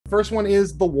First one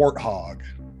is the warthog.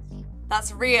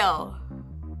 That's real.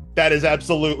 That is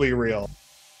absolutely real.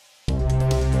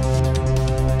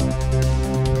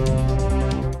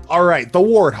 All right, the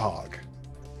warthog.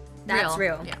 That's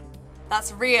real. Yeah.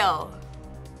 That's real.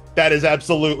 That is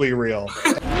absolutely real.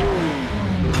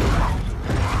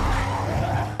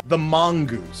 The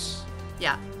mongoose.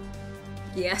 Yeah.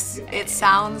 Yes. It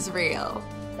sounds real.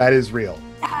 That is real.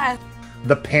 Yeah.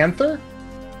 The panther?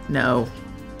 No.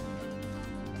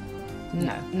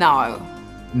 No.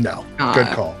 No. Good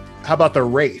call. How about the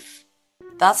wraith?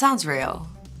 That sounds real.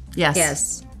 Yes.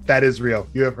 Yes. That is real.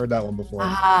 You have heard that one before.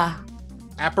 Ah.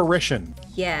 Apparition.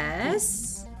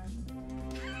 Yes.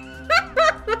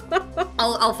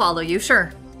 I'll follow you,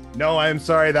 sure. No, I am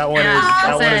sorry. That one is Ah,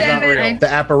 not damn real. it. The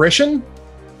apparition?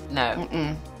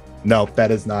 No. No,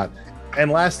 that is not. And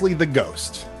lastly, the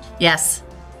ghost. Yes.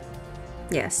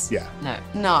 Yes. Yeah.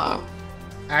 No.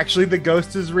 Actually, the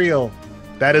ghost is real.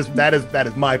 That is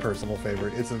my personal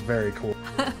favorite. It's a very cool.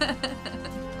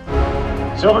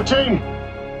 Silver team,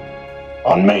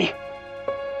 on me.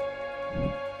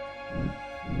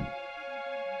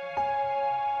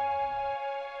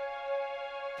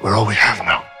 We're all we have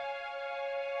now.